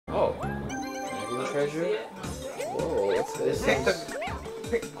treasure. Whoa, what's this?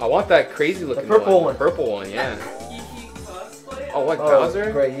 I want that crazy looking purple one. The purple one, yeah. Oh, what, Oh,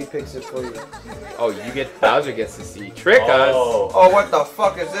 Bowser? great, he picks it for you. Oh, you get Bowser gets to see. Trick us. Oh, what the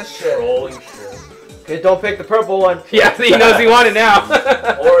fuck is this shit? Trolling shit. Okay, don't pick the purple one. Yeah, he knows he wanted now.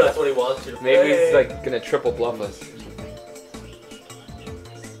 Or that's what he wants you to Maybe play. he's like gonna triple bluff us.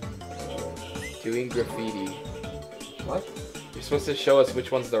 Doing graffiti. What? You're supposed to show us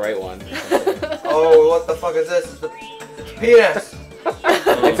which one's the right one. Oh, what the fuck is this? It's penis.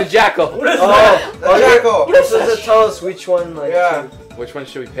 It's a jackal. What is Oh, that? The jackal. This is to tell us which one, like, Yeah. Which one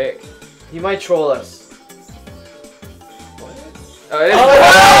should we pick? he might troll us. Oh, it is.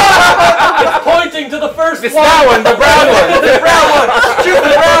 It's pointing to the first It's one. that one, the brown one. The brown one. Choose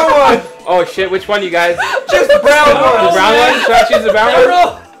the brown one. Oh shit, which one, you guys? Choose the brown The one. brown one? Should I choose the brown one?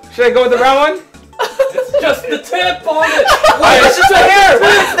 Arrow. Should I go with the brown one? It's just the tip on it. Wait, it's just the hair.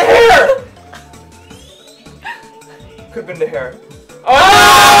 Wait, it's the hair. Could've been the hair.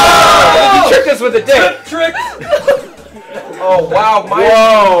 Oh! You tricked us with the dick. Trick. Oh wow, my.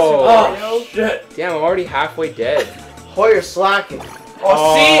 Whoa! Oh shit. Damn, I'm already halfway dead. Hoyer's slacking.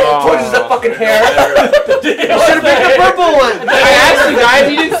 Oh, see, I told you it's the fucking hair. You should have picked the purple one. I asked you guys,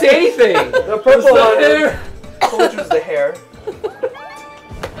 you didn't say anything. The purple one. There. I told you it was the hair.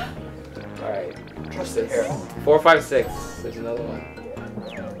 Alright. Trust the hair. 4, 5, 6. There's another one.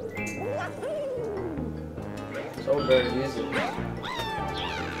 Someone better use it.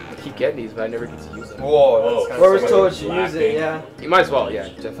 I keep getting these, but I never get to use them. Whoa, that's kind Whoever's of told you use it, yeah. You might as well, yeah,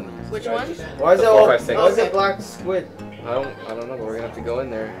 definitely. Which one? Why is The it 4, all? 5, 6. Why is it black squid? I don't know, but we're gonna have to go in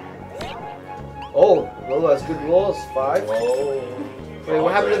there. Oh, Lolo has good rolls. 5. Whoa. Wait,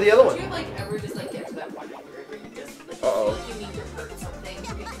 what happened to the other Do one? you like ever just like get to that point where you just like Uh-oh. feel like you need to hurt something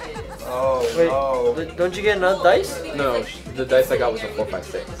because Oh Wait, no. don't you get another dice? No, the dice I got was a 4, 5,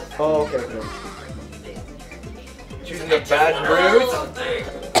 6. Oh, okay. Choosing the bad route.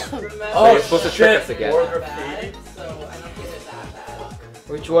 So you're supposed to trick us again. More graffiti. so I don't think it's that bad.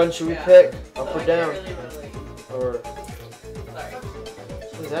 Which one should we pick? Up or down? Or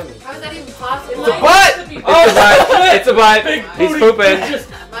what does that mean? How is that even possible? It's a butt! Oh, it's a butt. Big He's booty pooping. bitches.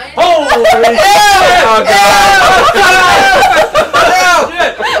 Mine- Holy Oh god.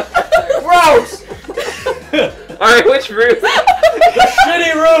 Gross! Alright, which route? The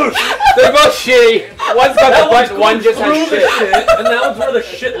shitty route. They're both shitty. One's got the butt, one just has through the shit. shit, and that one's where the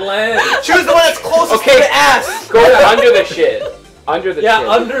shit lands. Choose the one that's closest Okay. to the ass! Go to under the shit. Under the Yeah, shit.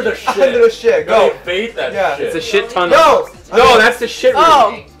 under the shit. Under the shit, Go go! bait that Yeah. shit. It's a shit ton. No! No, that's the shit route.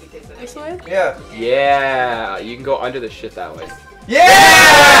 Oh. This way? Yeah. Yeah, you can go under the shit that way.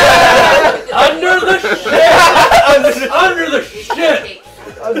 Yeah! Under the shit. Under the shit.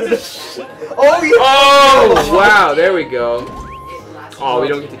 Under the shit. Oh, yeah! Oh, wow, there we go. Oh, we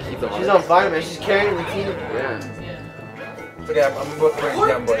don't get to keep the She's heart. on fire, man. She's carrying the team. Yeah. It's okay, I'm about to bring you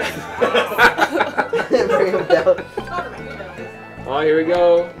down, buddy. Bring him down. Oh, here we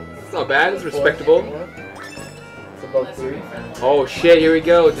go. It's not bad, it's respectable. It's about 3. Oh shit, here we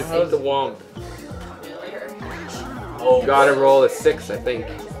go. Defeat the womp. Oh, Gotta roll a 6, I think.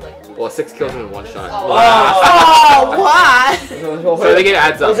 Well, 6 kills him in one shot. Oh. Oh, what? So I think it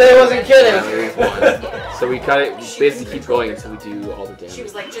adds up. Jose wasn't kidding. Yeah, there is one. So we cut it, we basically keep going until we do all the She damage.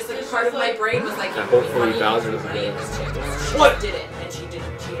 was like, just a part of my brain was like, And hopefully Bowser doesn't get it. What did it? And she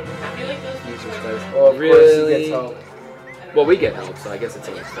didn't have it. Jesus Christ. Oh, of course he Really? gets help. Well, we get help, so I guess it's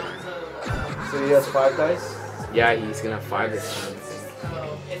only fair. So he has 5 dice? Yeah, he's gonna have 5 this time.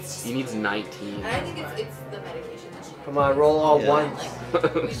 So it's. He needs 19. And I think it's the medication that she. Come on, roll all ones.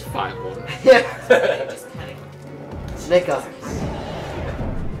 It's 5 1. Yeah. Just kind of. Snake eyes.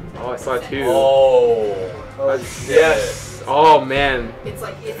 Oh, I saw 2. Oh. Oh, Yes! Oh man. It's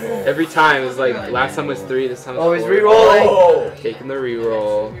like it's. Every time it's like last time was 3, this time was oh, he's 4. re-rolling. Oh. Taking the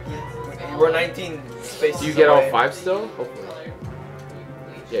reroll. We're 19 spaces Do you get all away. 5 still? Hopefully.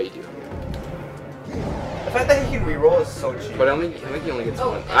 Yeah, you do. The fact that he can reroll is so cheap. But I think he only gets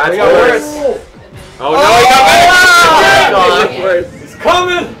 1. We That's got worse. worse. Oh no, he got Oh, back! It's worse. He's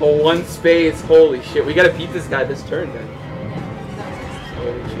coming. Oh, 1 space. Holy shit. We gotta beat this guy this turn, man.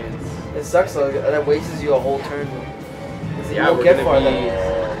 Holy chance. It sucks though. That wastes you a whole turn. You Yeah, don't we're get gonna far be.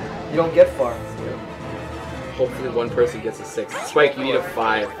 then. You don't get far. Hopefully, one person gets a 6. Spike, you need a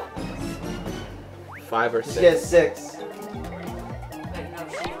 5. 5 or Just 6. get 6.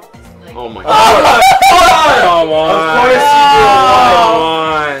 Oh my god. Come on. Of course you do. Come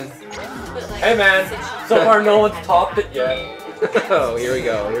on. Hey man. So far no one's topped it yet. Oh, here we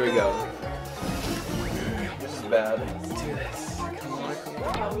go. Here we go. This is bad. Let's do this. Come on.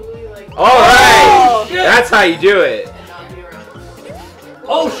 All right. shit. That's how you do it.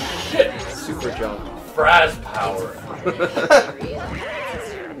 Oh shit. super jump. Fraz power.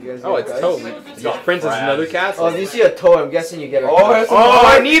 Oh, it's toe. Your Prince is another castle. Oh, if you see a toe, I'm guessing you get a Oh,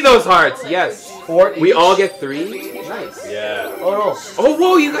 I need those hearts. Yes. 4 We each? all get 3. Nice. Yeah. Oh no. Oh,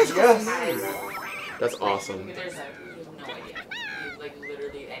 whoa, you guys got Yes. That's awesome. There's no idea. Like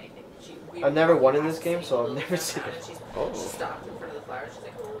literally anything. I've never won in this game, so I've never seen it. She Oh. stopped in front of the flowers. She's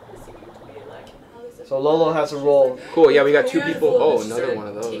like, oh, I see what you tweeted. Like, how is it? So Lolo has a roll. Cool. Yeah, we got 2 people. Oh, another one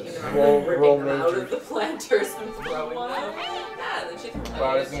of those. Roll Out major. of the planters and throwing them. Yeah, then she's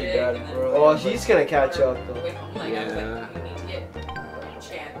Wow, this is gonna be bad, bro. Oh, he's gonna catch up though. Like, I was Yeah. like, you need to get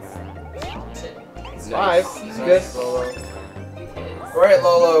chance. It's 5. It's good. Lolo. Alright,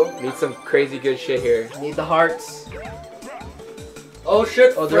 Lolo. Need some crazy good shit here. Need the hearts. Oh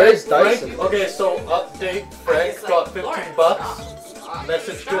shit. Oh, there is dice Frank. in Okay, so update. Frank got 15 bucks.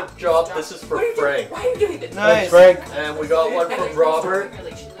 Message, good job. This is for Frank. Why are you doing this? Nice. Frank. And we got one from Robert.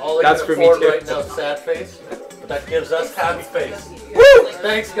 All I That's can for me afford too. right now, sad face. But that gives us happy face. Woo!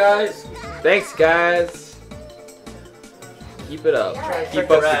 Thanks, guys. Thanks, guys. Keep it up. Keep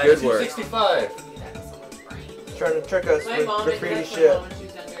up the good work. 265. Trying to trick us My with mom graffiti did shit.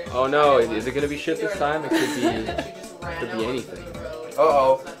 Oh no, is it gonna be shit this time? It could be anything.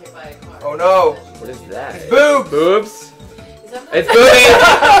 Uh-oh. Oh no. What is that? Boobs! Boobs? It's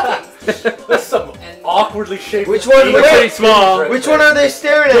boobies! boobies! That's some awkwardly shaped. Which one? They're pretty small. Which one are they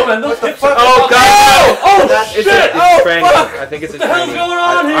staring Yo, at? man, those What the hips fuck? are- Oh god! Oh, That's- It's, shit! it's training. fuck! I think it's a What the hell's training. going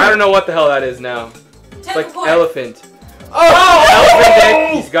on here? I don't know what the hell that is now. It's like elephant. Oh! Elephant dick.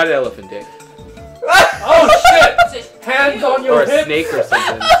 He's got an elephant dick. Oh shit! Hands on your Or a hips. snake or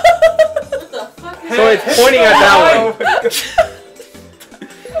something. What the fuck? So it's pointing at that one.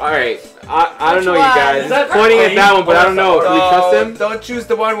 Alright. I don't know, you guys. Is that It's pointing at that one, but I don't know. Can we trust him? Don't choose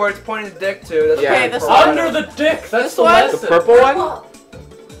the one where it's pointing the dick to. That's Yeah. Okay, this one. Under the dick. That's This the one? lesson. The purple one?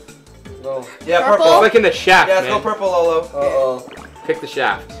 No. Yeah, Purple? purple. It's like in the shaft, Yeah, let's go man. purple, Lolo. Uh-oh. Pick the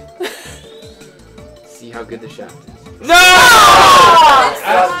shaft. See how good the shaft is. No!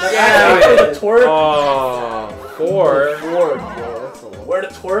 Ask Damn for the it. twerk. Oh, 4. Lord, bro, that's a lot. Where the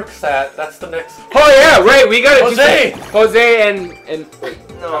twerk's at? That's the next. Oh yeah, right. We got it. Jose! Jose and wait.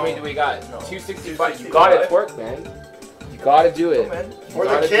 No. How many do we got? No. 265. You gotta twerk, man. You gotta do it. Oh, man. For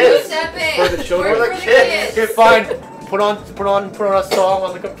the Gotta do kids. it. For the children. For the kids. Okay, fine. Put on a song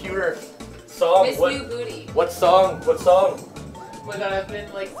on the computer. Song. Miss New Booty. What song? What song? Oh my god, I've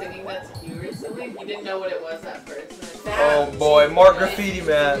been like singing that to you recently. You didn't know what it was at first. Oh boy, more graffiti,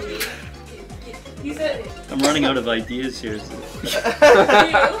 man. He said. I'm running out of ideas here. So.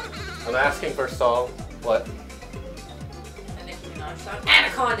 I'm asking for a song. What?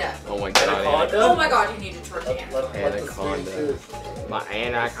 Anaconda. Oh my god. Anaconda? Oh my god, you need to twerk Anaconda. Anaconda. My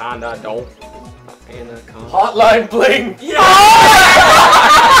anaconda don't. My anaconda. Hotline bling. Yeah.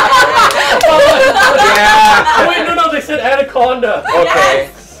 Oh, wait, no, they said anaconda. Okay. Wait,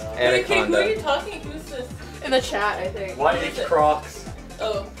 okay, who are Anaconda. you talking? Who's this? In the chat, I think. YH Crocs.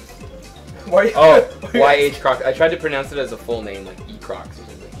 Oh. Why? Oh, YH Crocs. I tried to pronounce it as a full name, like E Crocs or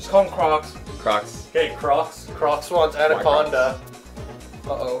something. Just call them Crocs. Crocs. Okay, Crocs. Crocs wants anaconda.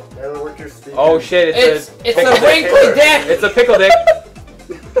 Uh-oh. Oh shit! It's a pickle dick. wrinkly dick. It's a pickle dick.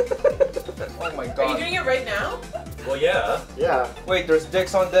 Oh my Are you god. doing it right now? Well, yeah. Yeah. Wait, there's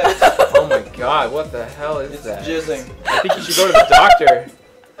dicks on dicks. Oh my god! What the hell is It's that? jizzing. I think you should go to the doctor.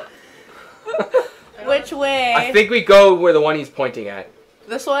 Which way? I think we go where the one he's pointing at.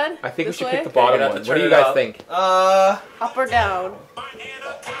 This one? I think This we should way? pick the bottom You're gonna one. have to What do turn you it guys up. think? Up or down? Are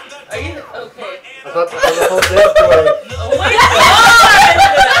you okay? I thought that was the whole thing going. Oh my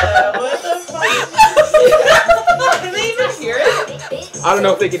god! What the fuck? Can they even hear it? I don't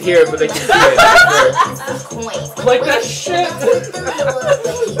know if they can hear it, but they can see it. Like that shit.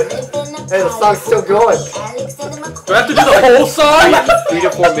 Hey, the song's still going. Do I have to do the whole song? 3 to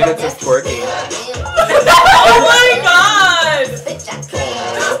 4 minutes of twerking. Oh my god!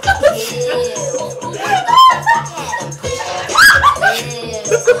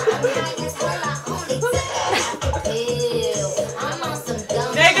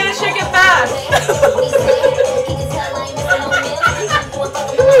 They're gonna shake it fast!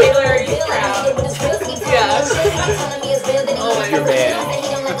 Taylor, are you proud? Yeah. Oh my Your man.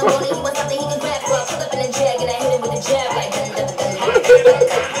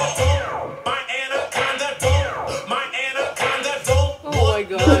 Oh my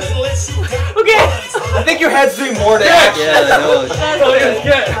god. Okay! I think your head's doing more to action. Yeah, I know. That's all you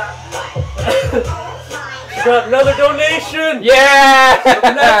get. We got another donation. Yeah!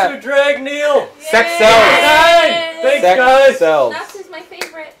 Next to Drag Neil. Sex sells. Thanks, Sex guys. sells. Snaps is my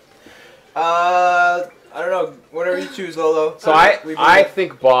favorite. I don't know. Whatever you choose, Lolo. So I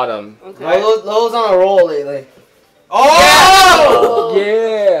think bottom. Okay. Lolo's on a roll lately. Oh!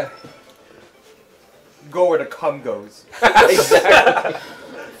 Yeah. Go where the cum goes. Exactly.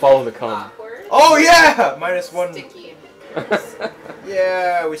 Follow the cum. Awkward. Oh yeah! -1. Sticky.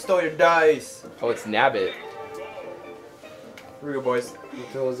 Yeah, we stole your dice. Oh, it's Nabbit. Here we go, boys.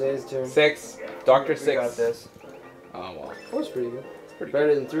 It's Jose's turn. 6. Doctor We 6. got this. Oh well. That was pretty good. It's pretty Better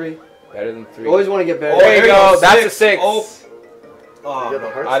good. than 3. Better than 3. You always want to get better. There you there go. you go, That's a 6. 6. Oh. You get the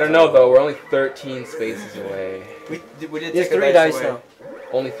Oh, heart I don't know though. We're only 13 spaces away. we did He has take a 3 dice dice away. now.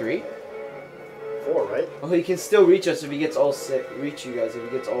 Only 3? 4, right? Oh, he can still reach us if he gets all 6. Reach you guys if he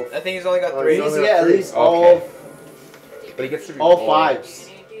gets all. I think he's only got Oh, He 3. needs to only get got at 3. least Okay. But he gets to all re-roll. 5s.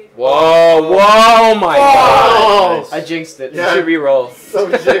 Whoa! Whoa! My God! I jinxed it. You should re-roll. So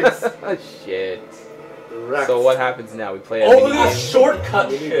jinx. Shit. Wrecked. So what happens now? We play a Oh, mini look at game. this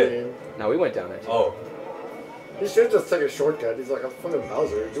shortcut shit. No, we went down there. Oh. He should just take a shortcut. He's like, I'm fucking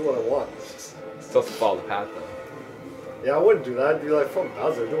Bowser. Do what I want. Still have to follow the path though. Yeah, I wouldn't do that. I'd be like, fuck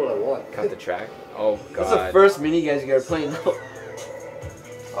Bowser. Do what I want. Cut the track. Oh That's the God. first mini guys you guys are playing now.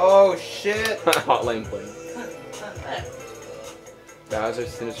 Oh shit. Hotline playing. Bowser,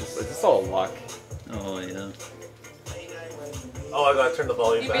 Sinister. Is this all luck? Oh yeah. Oh, I gotta turn the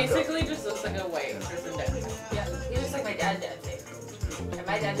volume He back up. basically just looks like a white person dancing. Yeah, he looks like my dad dancing. And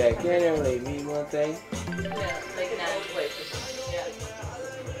my dad That can only mean one thing. yeah, like an old white person.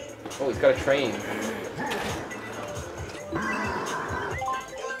 Yeah. Oh, he's got a train.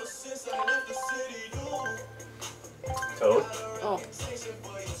 Toad? Oh.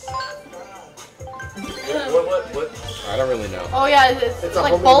 What? I don't really know. Oh yeah, it's It's a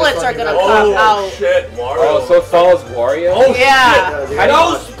like homing bullets missile are gonna unit. come Oh, out. shit, Mario. Oh, so it follows Wario? Oh, Yeah. shit. I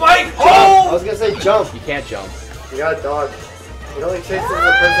No, know. Spike! I Oh! was gonna say jump. You can't jump. You got a dog. It only chases the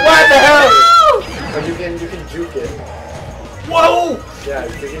person. What the hell? Or you can juke it. Whoa! Yeah,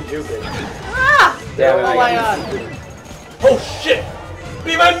 you can juke it. Ah! Damn it, Oh I my got god. Oh shit!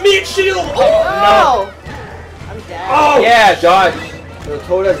 Be my meat shield! Oh! I'm dead. Oh! Yeah, dodge. The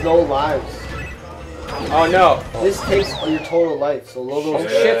Toad has no lives. Oh no. This takes your total life. So Oh Lolo's.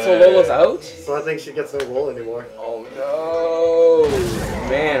 shit, so Lolo's out? So I think she gets no roll anymore. Oh no.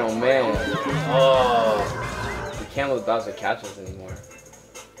 Man, oh man. Oh. We can't let Bowser catch us anymore.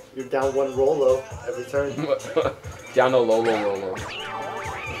 You're down 1 roll though, every turn. Down to Lolo.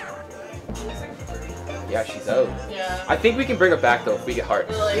 Yeah, she's out. Yeah. I think we can bring her back though if we get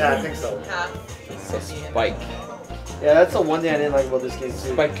hearts. Like, Yeah, I think so. half. So Spike. Yeah, that's the one thing I didn't like about this game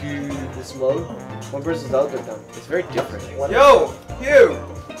too. Spike. This mode. One person's out there done. It's very different. Yo! You!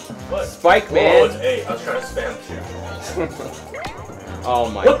 What? Spike, Oh, man. it's A. I was trying to spam 2. Oh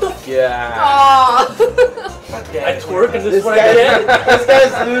my What the god. Aw. I twerk and this This is what I guy, get? this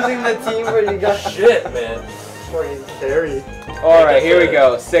guy's losing the team where you got. Shit, man. Fucking carry. Alright, here we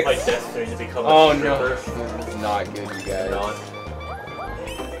go. My 6. destiny to become Oh a no. stripper. This is not good, you guys. Not.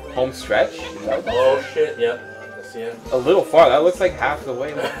 Home stretch? Is that what that Oh says? shit, yep. I see it. A little far. That looks like half the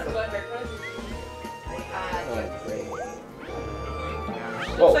way. What haircut? Oh, great.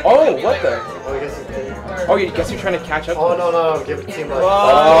 Looks Whoa, like oh, it might be what like the? our- Oh, I guess it's A. Oh, you guess you're trying to catch up? Oh, no, give it team like.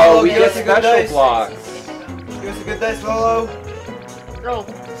 Oh, we give get us a good special dice. blocks. Give us a good dice, Lolo. Oh.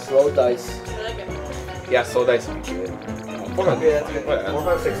 Slow dice. I like it. Yeah, soul dice would be good. Oh, Okay, that's good. what- 4,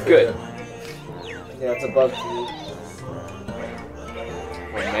 5, 6. Good. Yeah, it's above me.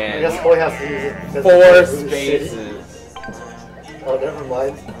 Oh I man. guess boy has to use it. because 4 it's really shitty. spaces. Oh, never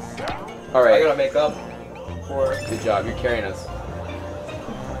mind. I Alright, gotta make up for. good job. You're carrying us.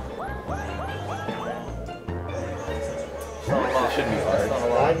 It shouldn't be hard. Not a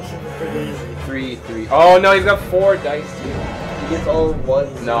lot. 9 should be pretty easy. 3, 3. Oh no, he's got 4 dice too. He gets all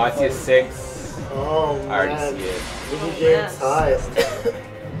ones. No, I see a 6. Oh, man. I already see it. Mini game tie.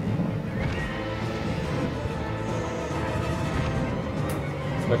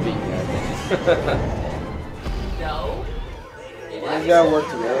 This might be good. No. You gotta work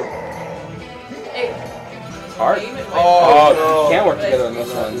together. Hey. It's hard. Game it Oh, no. you can't work together on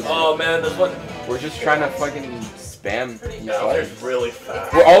this one. Oh, man, this one. We're just trying to fucking spam these Bowser's buttons. really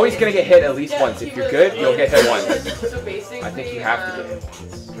fast. We're always gonna get hit at least Yeah, once. he If you're really- good, you'll get hit once. So basically, I think you have to get hit.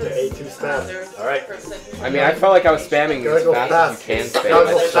 The A2 stab. Alright. I mean, I felt like I was spamming Gotta as go fast fast. as you can Gotta spam.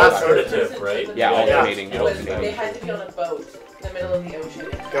 go It's so fast. hard. Alternative, right? Yeah, alternating. It was, alternating. they had to be on a boat in the middle of the ocean.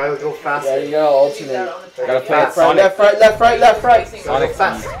 Gotta go fast. Yeah, you gotta Shoot that alternate. on the Gotta track. play it Left, right, Sonic. left, right, left, right, left, right. Sonic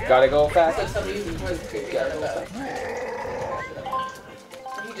fast. speed. Gotta go So fast. somebody was creeping out about.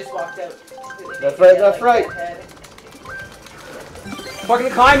 He just walked out. Left, right, left, right. Fucking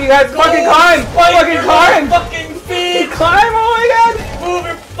climb, you guys! Fucking climb! Fucking climb! Fucking feet! Climb! Oh my god! Move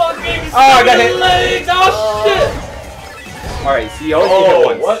your fucking Oh, I got hit. legs! Oh, shit! Alright, so you always get hit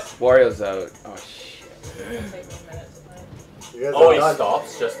once. What? Wario's out. Oh shit. You guys Oh, are he done.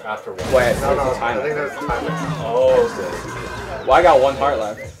 stops just after one. Wait, No, no, there's a I timer. think there's a timer. Oh, Well, I got 1 heart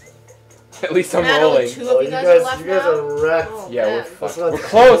left. At least I'm Man, only rolling. 2 Oh, of you you guys guys are left are now? wrecked. Oh, Yeah, we're man. fucked. one's We're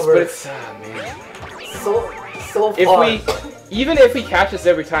close, over. but it's man. So If far. even if we catch this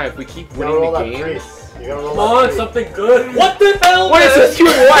every time, if we keep You gotta roll winning the that game. three. You gotta roll come that on, three. something good. What the hell? What is man? this? 2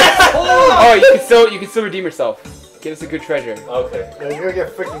 and 1. Oh, you can still redeem yourself. Get us a good treasure. Okay. Yeah, you're gonna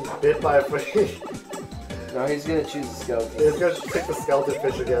get freaking bit by a fish. No, he's gonna choose the skeleton. He's gonna pick the skeleton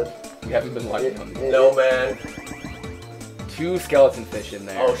fish again. We haven't been lucky on this. No, man. 2 skeleton fish in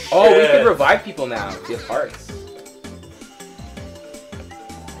there. Oh, Oh, we shit. can revive people now. We have hearts.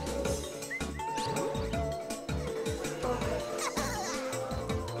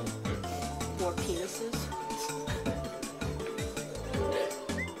 More penises.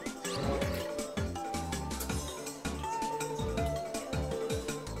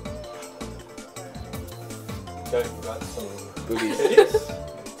 Okay, got some Boobies. titties.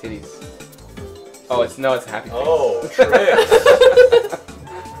 Titties. Oh, it's no, it's a happy face. Oh, tricks.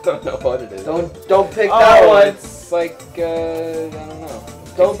 Don't know what it is. Don't pick Oh, that one. it's like I don't know.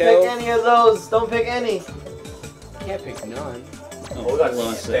 Don't pick Pigtails? any of those. Don't pick any. Can't pick none. Oh, we got hold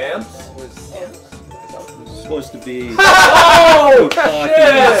on a sec. stamps. It's supposed to be. Oh! Shit!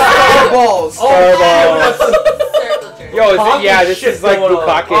 Fireballs. Starballs. Circle jerk. Yo, Coffee yeah, this shit is like going on.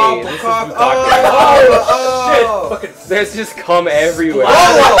 bukkake. Oh, This is cock- bukkake. oh, Shit, fucking There's just cum everywhere. Oh,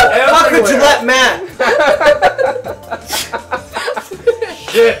 how could you let Matt?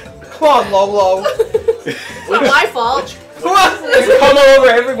 shit. Come on, Lolo. It's not my fault. There's cum all over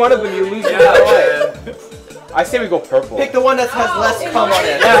every one of them. You lose your Yeah, life. man. I say we go purple. Pick the one that has less cum on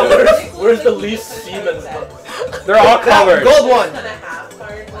it. Yeah, where's the least semen? They're all That covered. gold one.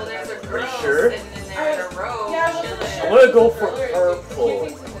 Well, there's a Pretty girl sure? sitting in there in a row. I'm gonna go for purple.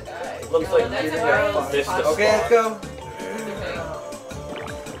 Looks like That's you a missed a Okay, let's go.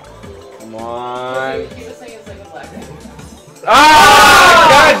 Come on.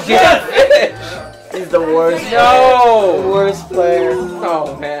 Ah! God damn it! He's the worst. No! Worst player.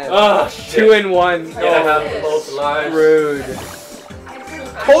 Oh man. Ah, shit. 2 and 1. Gotta have the most lives. Rude.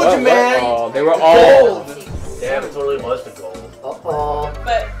 Told you, man. Oh, they were all. Gold. Damn, it totally was the goal. Uh-oh.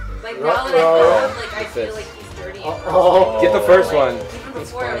 But like now that Ruh-roh. I know, like I feel like he's dirty. And Uh-oh. Get the first one. Even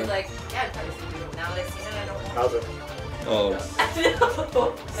before I was like, yeah, I'd probably see him. Now that I've seen it, I don't want How's it? Oh.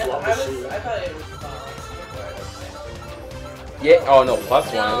 Slot machine. thought it was Yeah. Oh no, plus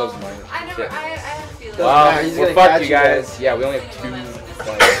 1. I love mine. I never. Shit. I have a feeling. Wow, matter, he's we're gonna fucked, catch you you guys. Yeah, we only have 2 players.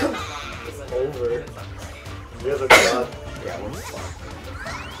 It's over. You guys are done. Yeah, we're fucked.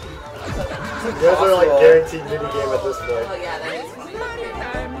 You guys are like guaranteed minigame at this point. Oh yeah, that is funny.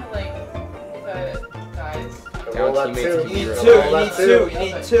 Roll Down that teammates two. can You need be two. real. You need two. You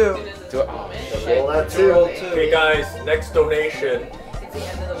need two. Do it. Oh Roll shit. that two. Okay, guys, next donation. It's the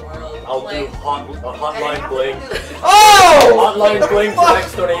end of the world. I'll do hotline bling. Oh! Hotline bling for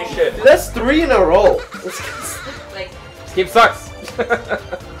next donation. That's 3 in a row. Like This game sucks. fire.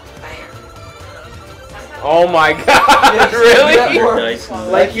 Oh my god, Yes, really? that works.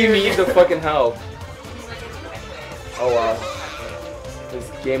 Nice. Like you need the fucking help. Oh wow. It's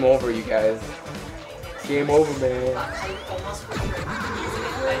game over, you guys. Game over, man.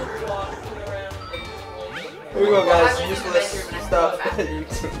 Here we go, guys. Useless stuff.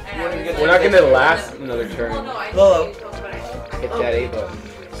 We're not gonna last another turn. Well, no, I Lolo. Hit that A button.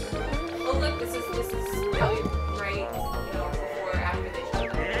 Oh look, this is probably right, you know, before after they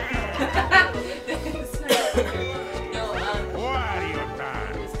shut down.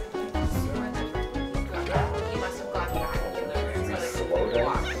 No, he must have gone back in the room so like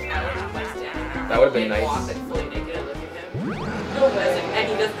walk out of my stand. That would've been nice. Walk like fully naked and look at him. No way. And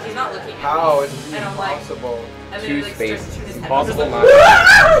he's not looking at me. How is it And I'm like, possible? and then Two he like space. starts to his head. Impossible I'm not.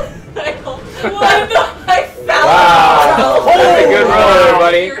 just like, what the? I fell. Wow. That's a good roll,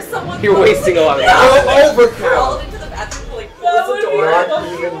 everybody. You're someone You're wasting a lot of Go time. overkill. crawled into the bathroom, like closed the door. Not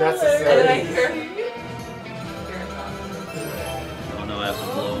even And then I necessary. hear Oh no, I have to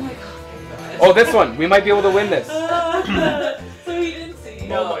blow. Oh, this one. We might be able to win this. So he didn't see.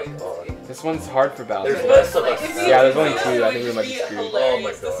 Oh my god. This one's hard for There's Bowser. less of us. Yeah, there's only 2. I think we might be screwed. Oh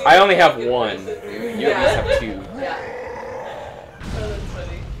my god. I only have 1. You at least have 2. Yeah.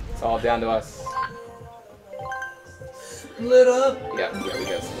 It's all down to us. Split up. Yeah, we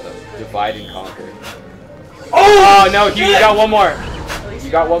gotta split up. Divide and conquer. Oh no, you got 1 more. You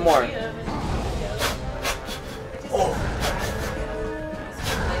got 1 more.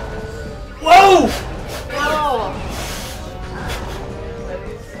 Whoa! Oh.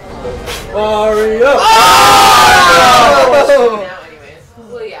 Mario. Ah! Oh! Now, anyways.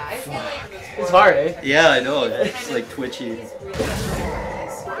 Well, yeah, I feel like It's hard, eh? Yeah, I know. It's like twitchy.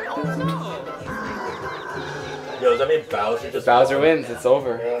 Yo, does that mean Bowser just Bowser wins. It's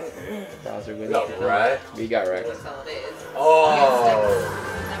over. Bowser We wins. got wrecked. We got wrecked. That's all it is. Oh.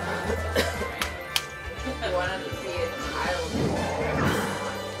 You want to see it child.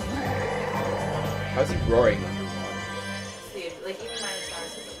 How's he roaring? See, like even my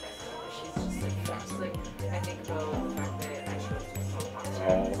stars is she's just like I think about the fact that I chose so popular.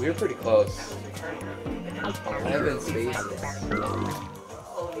 Oh, we were pretty close. I have been spaces.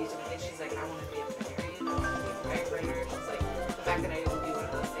 All of these, and she's like, I want to be a veterinarian. I want to be a firefighter. She's like, the fact that I